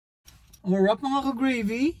We're up mga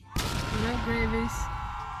ka-gravy. No gravies.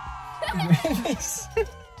 Gravies.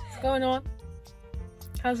 What's going on?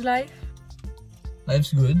 How's life?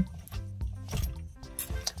 Life's good.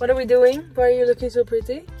 What are we doing? Why are you looking so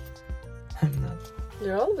pretty? I'm not.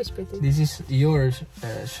 You're always pretty. This is your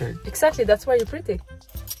shirt. Exactly, that's why you're pretty.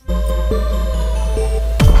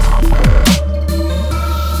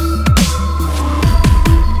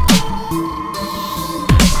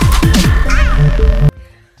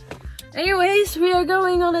 Anyways, we are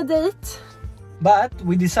going on a date. But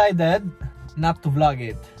we decided not to vlog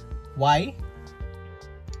it. Why?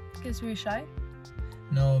 Because we're shy.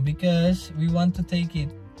 No, because we want to take it.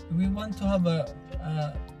 We want to have a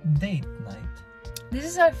date night. This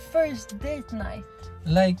is our first date night.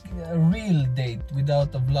 Like a real date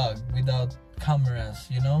without a vlog, without cameras,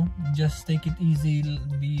 you know? Just take it easy,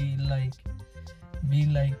 be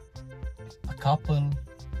like a couple.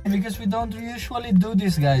 Because we don't usually do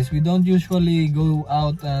this, guys. We don't usually go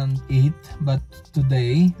out and eat, but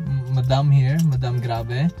today, Madame here, Madame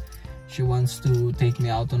GRABE, she wants to take me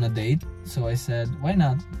out on a date. So I said, why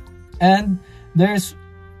not? And there's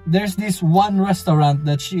this one restaurant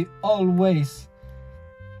that she always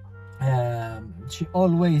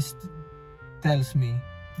tells me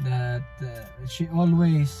that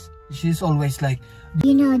she's always like,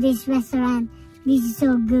 you know, this restaurant, this is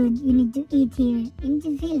so good, you need to eat here. You need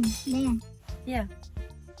to film there. Yeah.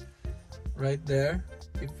 Right there,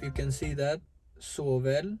 if you can see that, so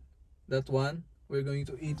well, that one, we're going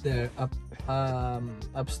to eat there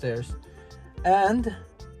upstairs. And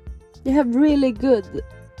They have really good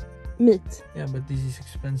meat. yeah, but this is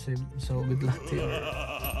expensive, so good luck to your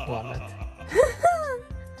wallet.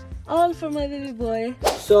 All for my baby boy.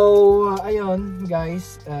 So ayun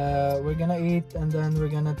guys, we're gonna eat and then we're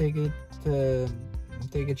gonna take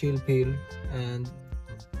a chill pill, and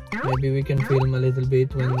maybe we can film a little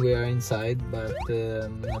bit when we are inside, but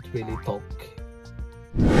not really talk.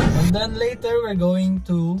 And then later we're going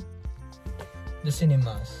to the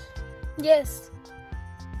cinemas. Yes.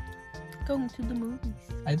 Going to the movies.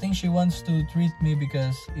 I think she wants to treat me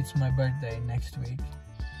because it's my birthday next week.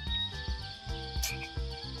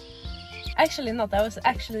 Actually not. I was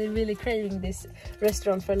actually really craving this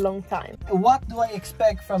restaurant for a long time. What do I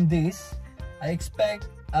expect from this? I expect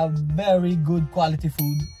a very good quality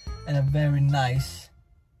food and a very nice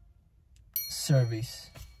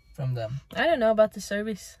service from them. I don't know about the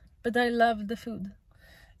service, but I love the food.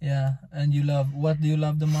 Yeah, and you love, what do you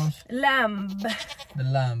love the most? Lamb. The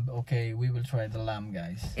lamb. Okay, we will try the lamb,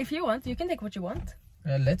 guys. If you want, you can take what you want.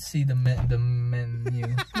 Let's see the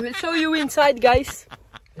menu. We'll show you inside, guys.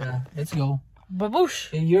 Yeah, let's go. Baboosh.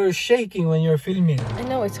 You're shaking when you're filming. I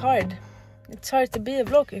know, it's hard. It's hard to be a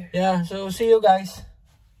vlogger. Yeah, so see you guys.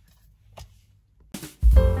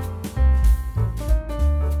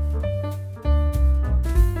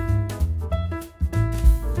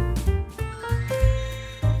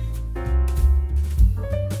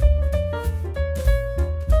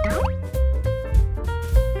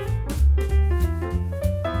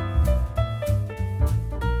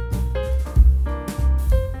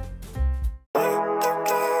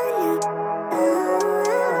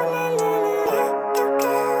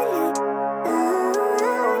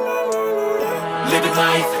 Living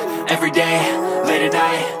life, every day, late at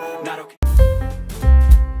night, not okay.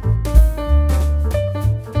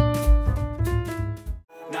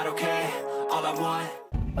 Not okay, all I want.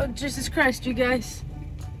 Oh, Jesus Christ, you guys.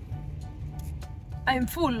 I'm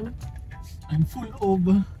full. I'm full of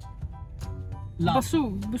love.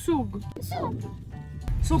 Busog.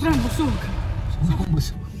 Sobrang busog.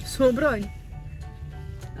 Sobrang.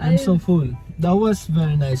 I'm so full. That was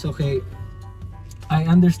very nice. Okay, I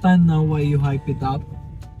understand now why you hype it up.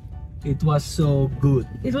 It was so good.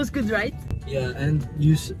 It was good, right? Yeah, and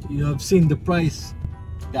you have seen the price,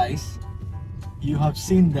 guys. You have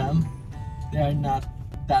seen them. They are not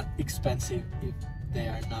that expensive if they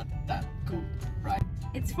are not that good, right?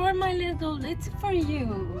 It's for my little, it's for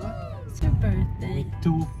you. It's your birthday. We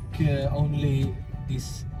took only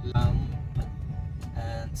this lamb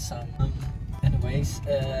and some. Anyways,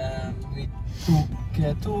 we took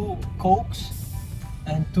 2 Cokes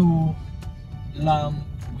and 2 lamb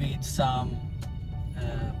with some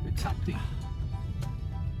with something,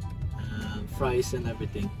 fries and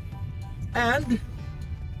everything. And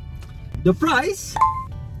the price.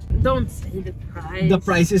 Don't say the price. The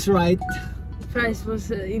price is right. The price was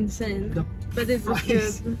insane. But it was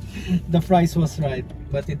good. The price was right,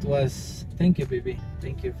 but it was. Thank you, baby.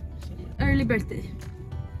 Thank you. Early birthday.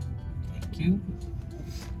 Thank you.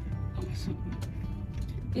 That was so good.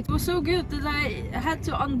 It was so good that I had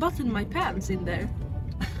to unbutton my pants in there.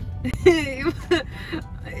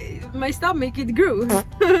 my stomach, it grew.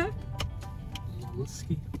 We'll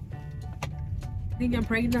see. I think I'm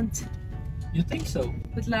pregnant You think so?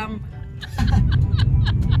 with lamb.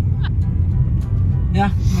 Yeah,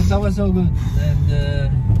 but that was so good. And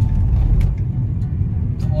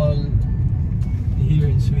to all here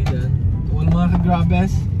in Sweden, to all mga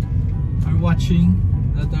ka-grabes are watching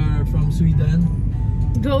that are from Sweden,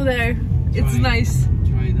 Go there. It's Try. nice.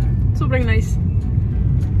 try there. Super nice.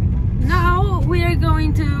 Now we are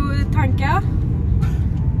going to Tanka,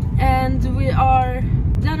 and then we are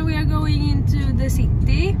going into the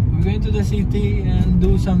city. We're going to the city and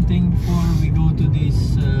do something before we go to this.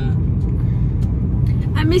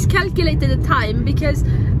 I miscalculated the time because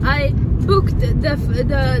I booked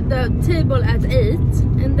the table at 8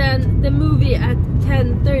 and then the movie at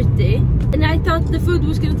 10:30, and I thought the food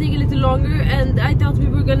was gonna take a little longer, and I thought we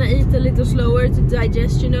were gonna eat a little slower to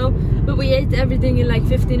digest, you know, but we ate everything in like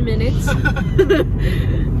 15 minutes.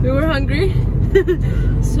 We were hungry.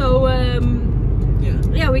 So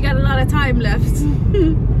yeah, we got a lot of time left.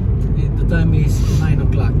 The time is 9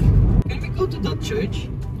 o'clock. Can we go to that church?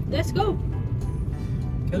 Let's go.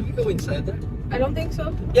 Can we go inside there? I don't think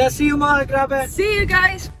so. Yeah, see you mga ka-grabes. See you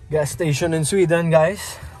guys. Gas station in Sweden, guys.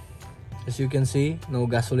 As you can see, no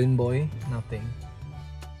gasoline boy, nothing.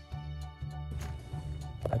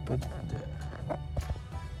 I put it there.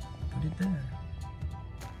 Put it there.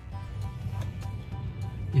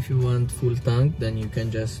 If you want full tank, then you can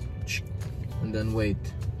just and then wait.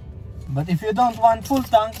 But if you don't want full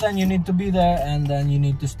tank, then you need to be there and then you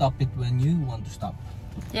need to stop it when you want to stop.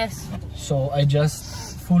 Yes. So I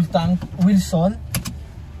just full tank Wilson,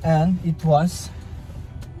 and it was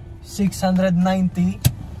 690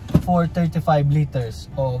 for 35 liters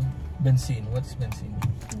of benzene. What's benzene?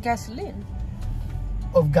 Gasoline.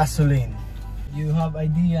 Of gasoline. You have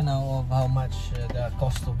idea now of how much the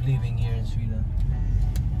cost of living here in Sweden.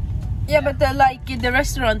 Yeah, but like the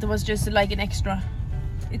restaurant was just like an extra.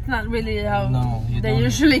 It's not really how No, you they don't.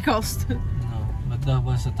 usually cost. No, but that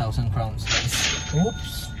was 1,000 crowns, guys.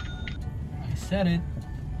 Oops, I said it.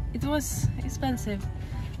 It was expensive.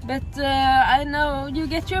 But I know you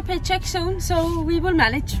get your paycheck soon, so we will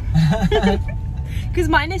manage. Because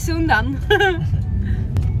mine is soon done.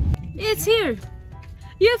 It's here!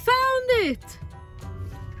 You found it!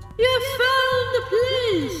 You found the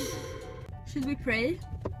place! Should we pray?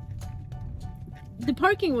 The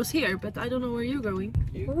parking was here, but I don't know where you're going.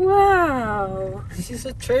 Wow! This is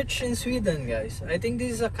a church in Sweden, guys. I think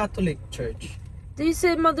this is a Catholic church. Do you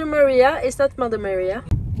say Mother Maria? Is that Mother Maria?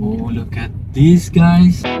 Oh, look at these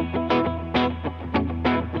guys.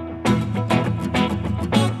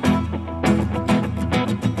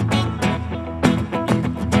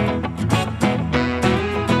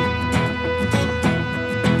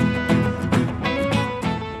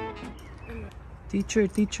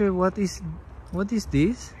 Teacher, what is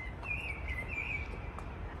this?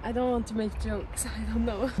 I don't want to make jokes. I don't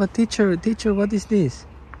know. But teacher, what is this?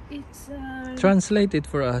 It's Translate it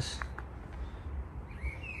for us.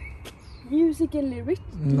 music and lyrics.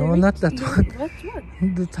 No, not that one. What?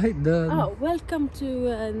 The Oh, welcome to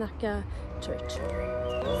Nacka Church.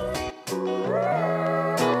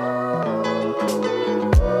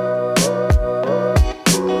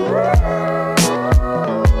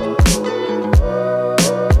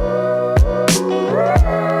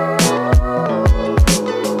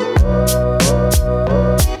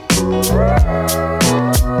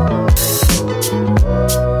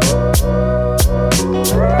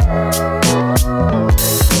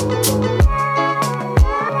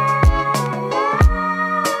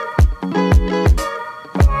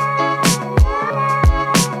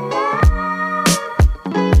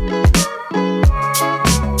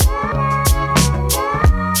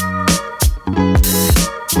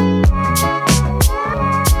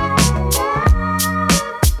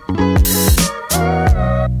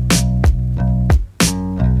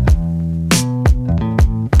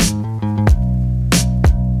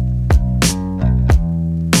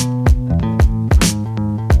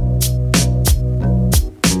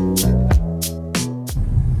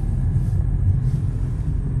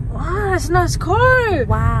 That's a nice car!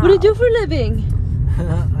 Wow. What do you do for a living?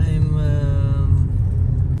 I'm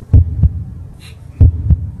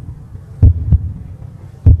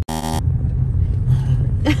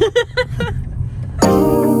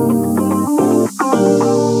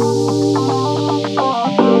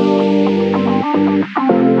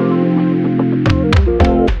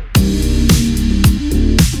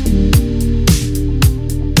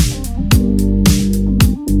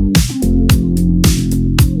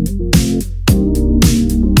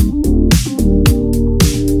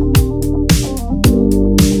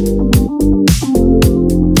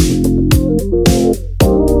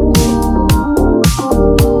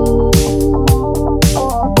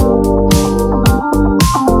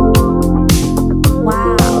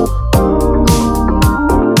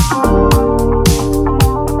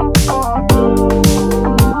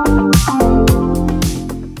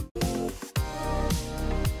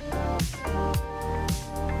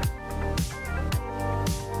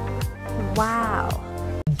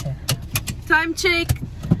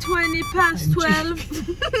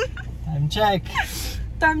Time check.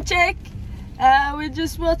 Time check. We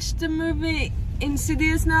just watched the movie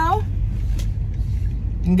Insidious now.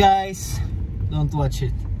 And guys, don't watch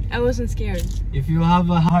it. I wasn't scared. If you have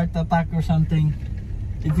a heart attack or something,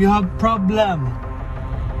 if you have problem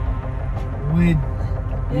with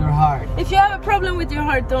your heart, If you have a problem with your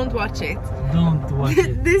heart, don't watch it. don't watch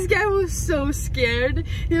it. This guy was so scared.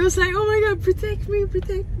 He was like, oh my god, protect me, oh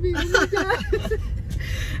my god.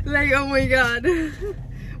 Like, oh my god.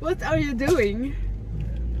 What are you doing?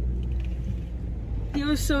 He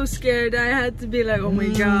was so scared. I had to be like, oh my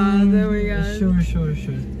god, oh my god. Sure.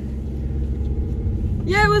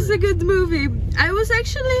 Yeah, it was a good movie. I was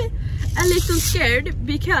actually a little scared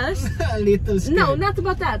because... A little scared. No, not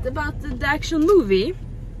about that. About the actual movie.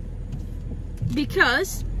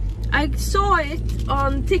 Because I saw it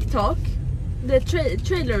on TikTok, the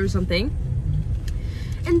trailer or something.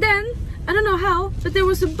 And then, I don't know how, but there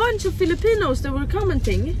was a bunch of Filipinos that were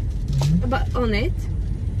commenting about on it.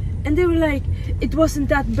 And they were like, it wasn't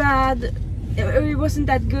that bad, or it wasn't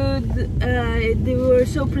that good, they were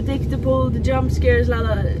so predictable, the jump scares, a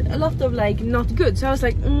lot of like not good. So I was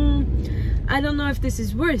like, I don't know if this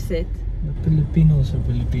is worth it. The Filipinos are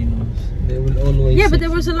Filipinos. They will always. Yeah, but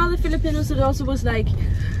there was a lot of Filipinos that also was like,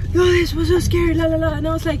 oh, this was so scary, and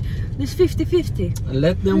I was like, there's 50-50.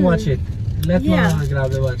 Let them watch it. Let mga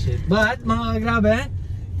grabe watch it. But mga grabe,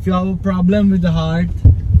 if you have a problem with the heart,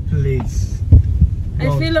 please.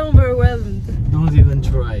 I feel overwhelmed. Don't even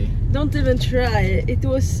try. Don't even try. It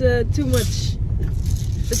was too much.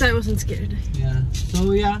 But I wasn't scared. Yeah.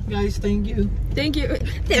 So yeah, guys, thank you. Thank you.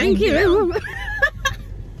 Thank you.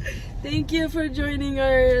 Thank you for joining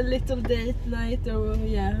our little date night, or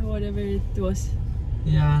yeah, whatever it was.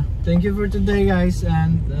 Yeah. Thank you for today, guys,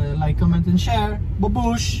 and like, comment, and share.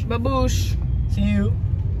 Baboosh. Baboosh. See you.